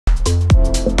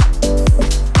Hi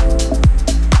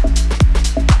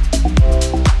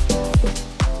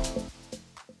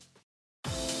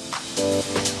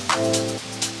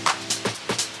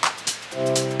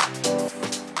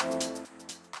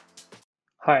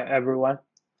everyone,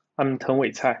 I'm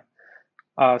Tengwei Cai,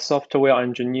 a software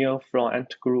engineer from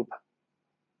AntGroup.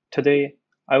 Today,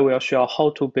 I will share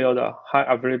how to build a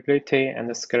high availability and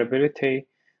scalability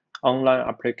online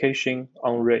application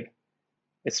on Ray.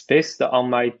 It's based on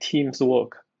my team's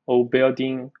work of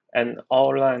building an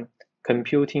online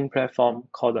computing platform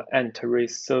called AntRay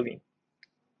Serving.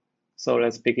 So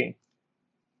let's begin.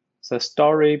 The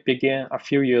story began a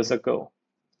few years ago.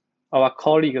 Our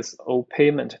colleagues of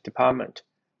payment department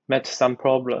met some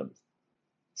problems.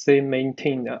 They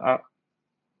maintained a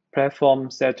platform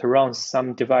that runs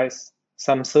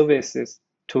some services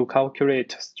to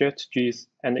calculate strategies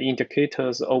and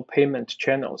indicators of payment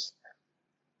channels.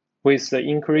 With the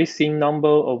increasing number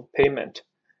of payment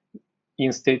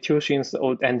institutions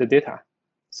and data,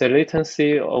 the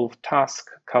latency of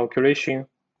task calculation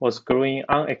was growing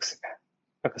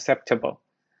unacceptable.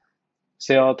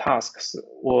 Their tasks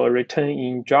were written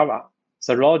in Java.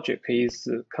 The logic is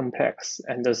complex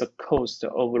and the cost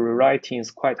of rewriting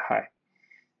is quite high.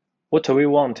 What we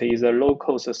want is a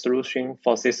low-cost solution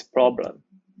for this problem.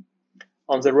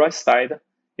 On the right side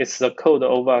is the code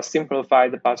of a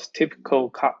simplified but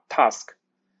typical task.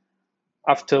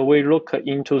 After we look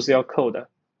into their code,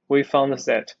 we found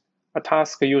that a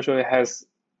task usually has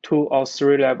 2 or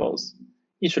 3 levels.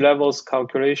 Each level's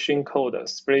calculation code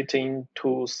split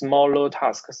into smaller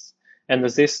tasks, and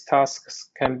these tasks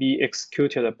can be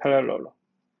executed parallel.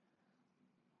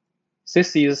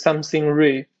 This is something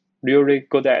Ray really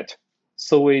good at,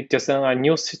 so we designed a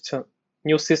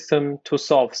new system to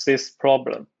solve this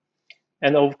problem.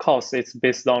 And of course, it's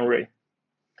based on Ray.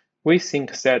 We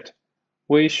think that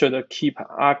we should keep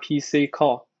RPC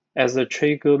call as a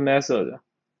trigger method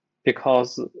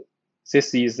because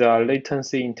this is a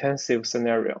latency-intensive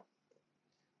scenario.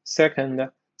 Second,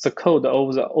 the code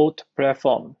of the old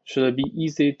platform should be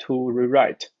easy to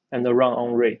rewrite and run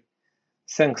on Ray.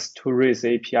 Thanks to Ray's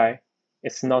API,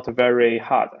 it's not very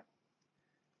hard.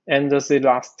 And the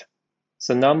last,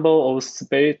 the number of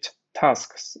split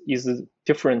tasks is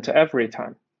different every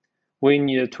time. We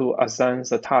need to assign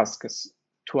the tasks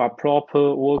to a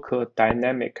proper worker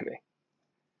dynamically.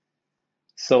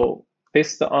 So,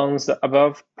 based on the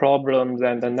above problems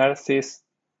and analysis,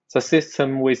 the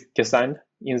system we designed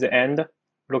in the end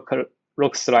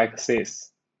looks like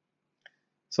this.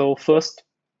 So first,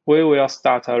 we will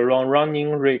start a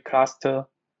running Ray cluster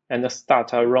and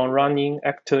start a running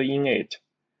actor in it.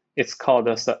 It's called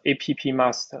the app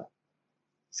master.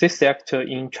 This actor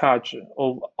in charge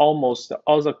of almost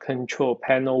all the control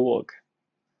panel work,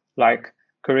 like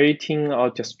creating or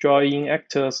destroying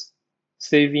actors,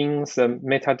 saving the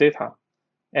metadata,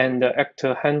 and the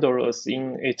actor handlers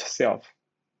in itself.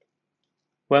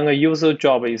 When a user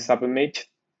job is submitted,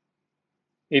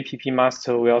 app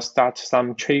master will start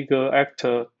some trigger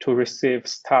actor to receive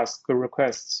task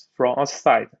requests from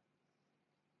outside.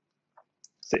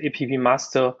 The app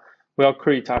master will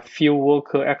create a few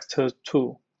worker actors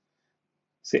too.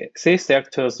 These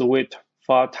actors wait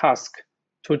for a task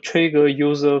to trigger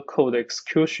user code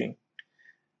execution.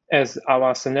 As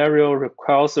our scenario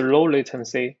requires low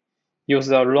latency, use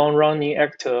a long-running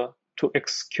actor to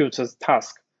execute the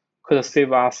task could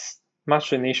save us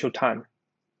much initial time.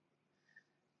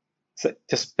 The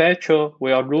dispatcher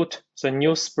will route the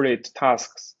new split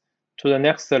tasks to the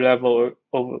next level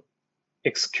of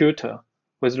executor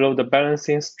with load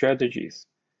balancing strategies,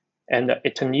 and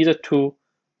it needs to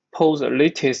pull the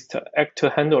latest actor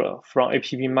handler from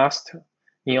app master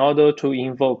in order to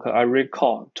invoke a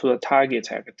recall to the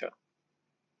target actor.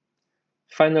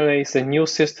 Finally, the new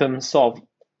system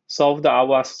solved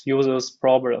our users'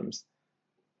 problems,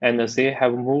 and they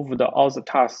have moved all the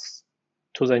tasks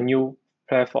to the new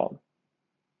platform.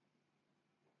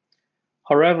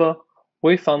 However,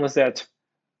 we found that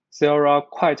there are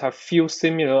quite a few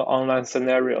similar online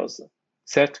scenarios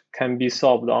that can be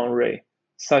solved on Ray,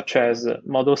 such as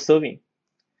model serving.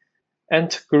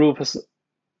 AntGroup's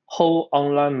whole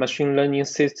online machine learning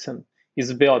system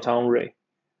is built on Ray.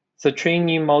 The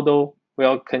training model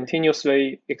will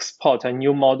continuously export a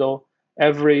new model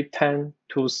every 10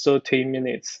 to 30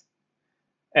 minutes.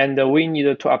 And we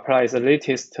need to apply the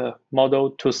latest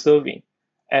model to serving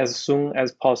as soon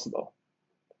as possible.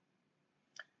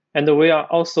 And we are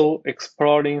also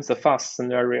exploring the fast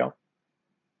scenario.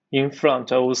 In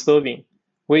front of serving,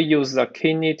 we use the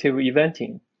Knative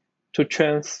eventing to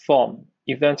transform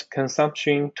event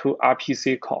consumption to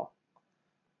RPC call.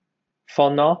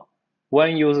 For now,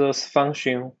 one user's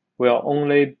function will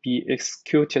only be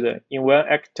executed in one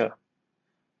actor,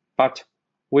 but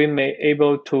we may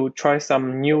able to try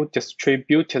some new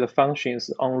distributed functions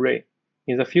on array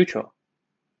in the future.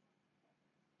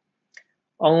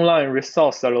 Online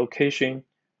resource allocation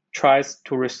tries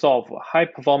to resolve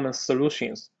high-performance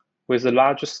solutions with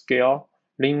large-scale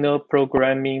linear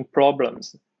programming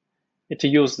problems. It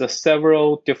used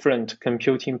several different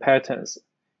computing patterns,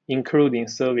 including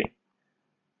serving.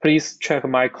 Please check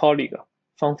my colleague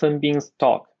Fangfen Bin's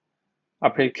talk,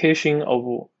 Application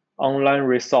of Online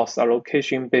Resource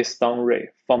Allocation Based on Array,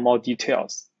 for more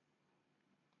details.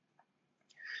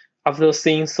 After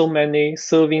seeing so many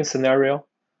serving scenarios,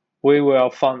 we will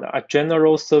find a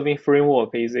general serving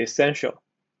framework is essential.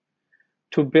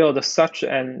 To build such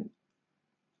an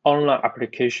online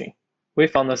application, we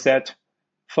found that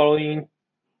following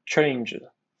challenges.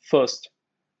 First,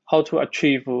 how to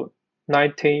achieve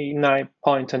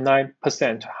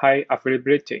 99.9% high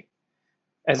availability.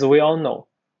 As we all know,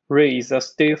 array is a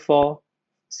stateful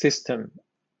system.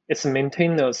 Its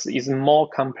maintenance is more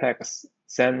complex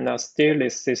than a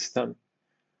stateless system.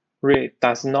 Array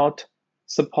does not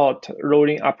support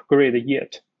rolling upgrade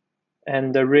yet,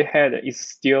 and the array head is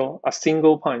still a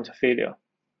single point failure.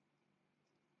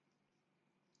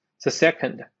 The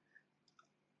second,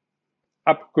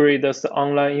 upgrade the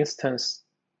online instance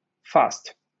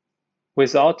fast,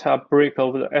 without a break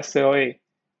of the SLA.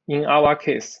 In our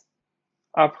case,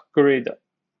 upgrade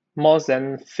more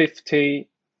than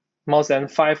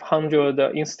 500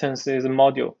 instances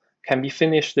module can be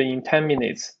finished in 10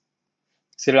 minutes.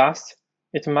 The last,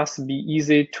 it must be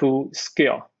easy to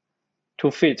scale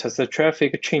to fit the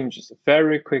traffic changes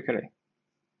very quickly.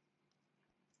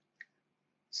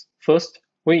 First,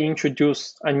 we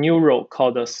introduce a new role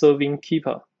called the Serving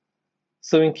Keeper.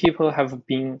 Serving Keeper have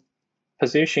been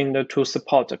positioned to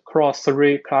support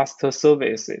cross-array cluster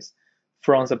services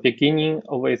from the beginning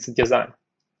of its design,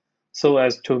 so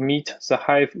as to meet the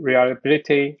high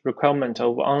reliability requirement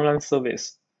of online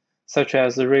service, such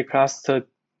as array cluster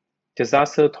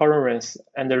disaster tolerance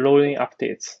and rolling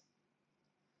updates.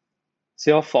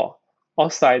 Therefore,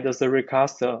 outside the array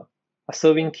cluster, a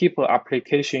Serving Keeper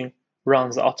application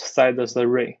runs outside the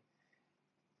array.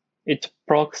 It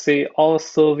proxies all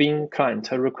serving client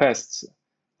requests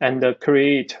and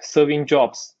creates serving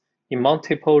jobs in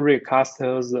multiple array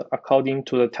clusters according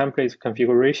to the template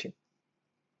configuration.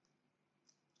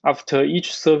 After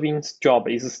each serving job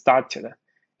is started,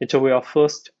 it will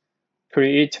first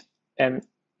create an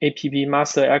app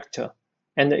master actor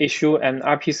and issue an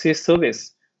RPC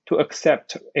service to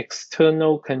accept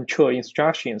external control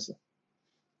instructions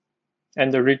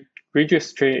and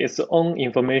register its own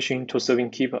information to Serving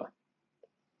Keeper.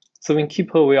 Serving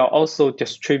Keeper will also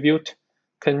distribute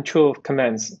control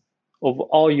commands of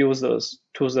all users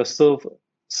to the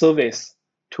service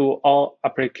to all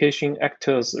application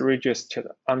actors registered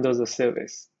under the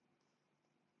service.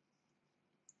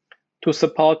 To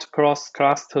support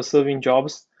cross-cluster serving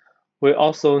jobs, we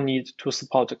also need to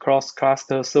support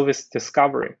cross-cluster service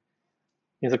discovery.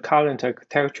 In the current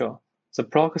architecture, the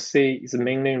proxy is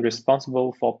mainly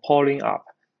responsible for pulling up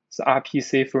the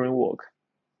RPC framework,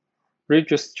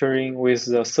 registering with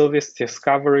the service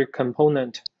discovery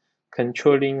component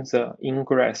controlling the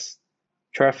ingress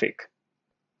traffic.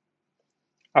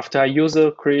 After a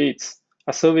user creates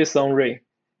a service on array,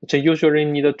 it usually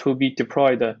needs to be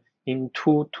deployed in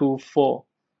 2 to 4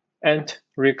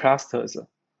 AntGroup clusters.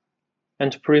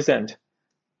 And present,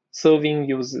 serving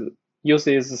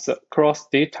uses the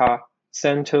cross-data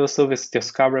center service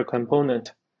discovery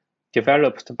component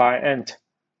developed by Ant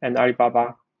and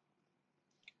Alibaba.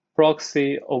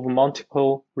 Proxy of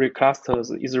multiple array clusters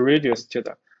is registered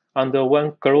under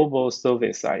one global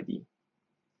service ID.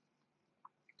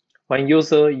 When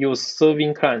users use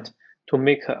serving client to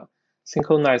make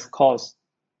synchronous calls,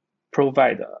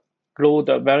 provide load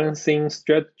balancing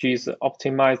strategies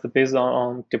optimized based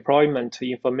on deployment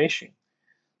information,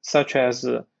 such as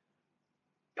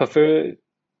preferentially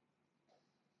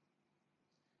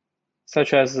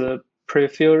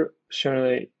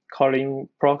calling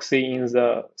proxy in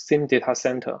the same data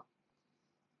center.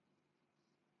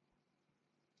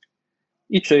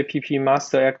 Each app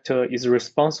master actor is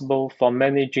responsible for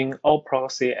managing all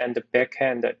proxy and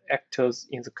backend actors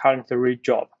in the current array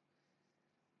job.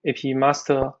 App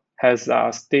master has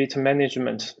a state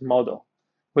management model,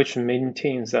 which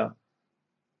maintains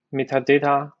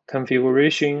metadata,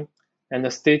 configuration, and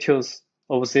the status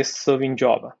of this serving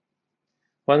job.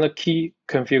 When the key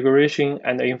configuration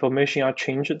and information are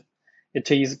changed,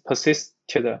 it is persisted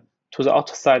to the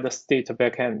outside state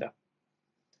backend.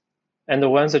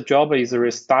 And when the job is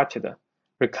restarted,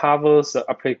 recovers the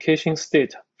application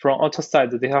state from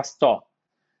outside the data store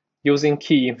using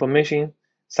key information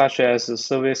such as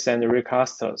service and array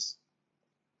clusters.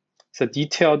 The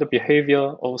detailed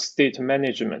behavior of state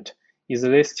management is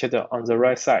listed on the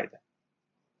right side.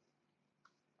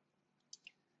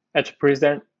 At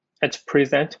present,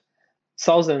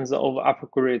 thousands of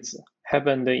upgrades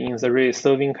happened in the array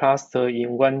serving cluster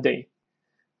in one day.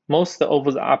 Most of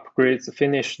the upgrades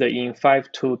finished in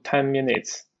 5 to 10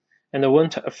 minutes and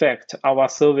won't affect our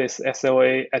service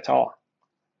SLA at all.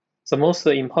 The most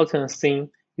important thing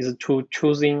is to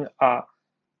choosing a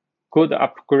good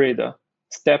upgrade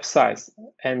step size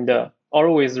and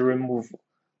always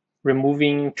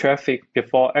removing traffic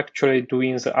before actually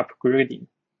doing the upgrading.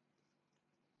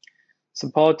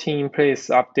 Supporting in-place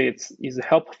updates is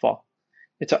helpful.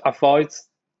 It avoids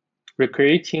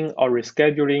recreating or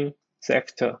rescheduling the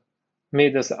actor,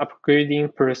 made the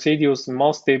upgrading procedures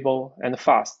more stable and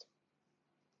fast.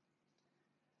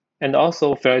 And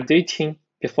also validating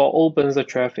before open the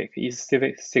traffic is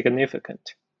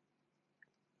significant.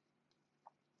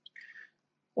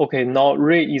 Okay, now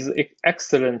Ray is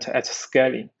excellent at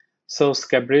scaling, so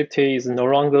scalability is no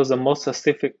longer the most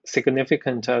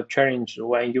significant challenge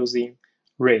when using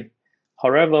Ray.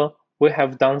 However, we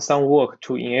have done some work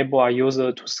to enable our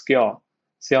user to scale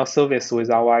their service with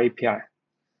our API.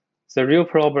 The real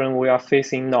problem we are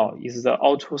facing now is the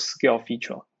auto-scale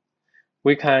feature.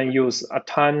 We can use a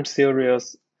time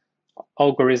series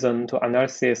algorithm to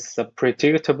analyze the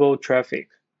predictable traffic,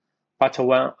 but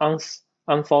when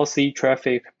unforeseen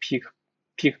traffic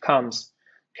peak comes,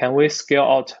 can we scale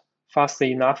out fast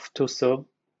enough to serve?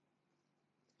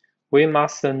 We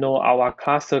must know our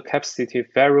cluster capacity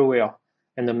very well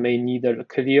and may need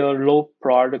clear low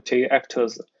priority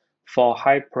actors for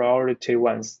high priority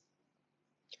ones.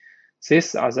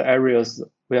 These are the areas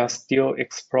we are still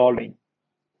exploring.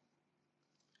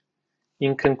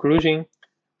 In conclusion,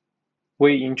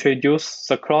 we introduce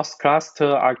the cross-cluster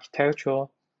architecture,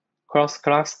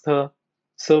 cross-cluster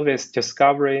service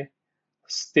discovery,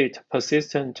 state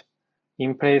persistent,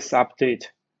 in-place update,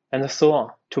 and so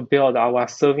on to build our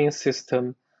serving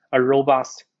system a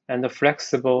robust and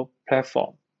flexible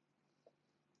platform.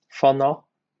 For now,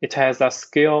 it has a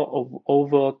scale of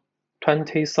over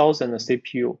 20,000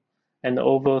 CPU and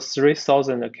over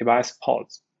 3,000 KBS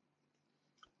pods.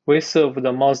 We served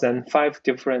more than 5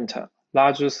 different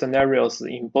large scenarios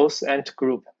in both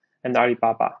AntGroup and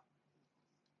Alibaba.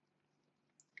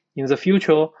 In the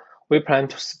future, we plan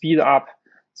to speed up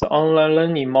the online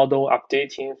learning model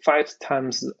updating 5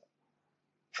 times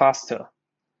faster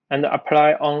and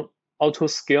apply on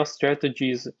auto-scale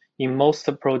strategies in most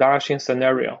production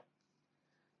scenarios.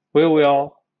 We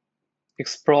will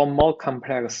explore more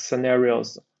complex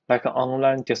scenarios like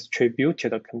online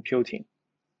distributed computing.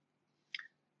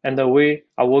 And we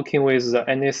are working with the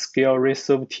AnyScale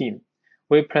Reserve team.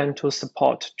 We plan to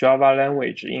support Java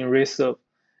language in Reserve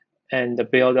and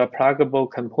build a pluggable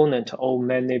component of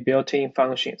many built-in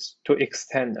functions to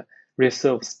extend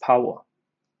Reserve's power.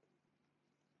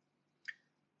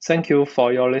 Thank you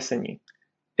for your listening.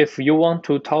 If you want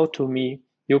to talk to me,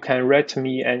 you can write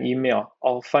me an email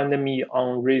or find me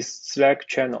on Ray's Slack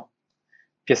channel.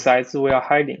 Besides, we are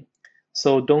hiring,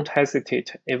 so don't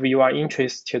hesitate if you are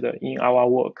interested in our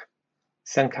work.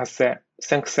 Thanks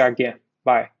again.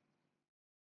 Bye.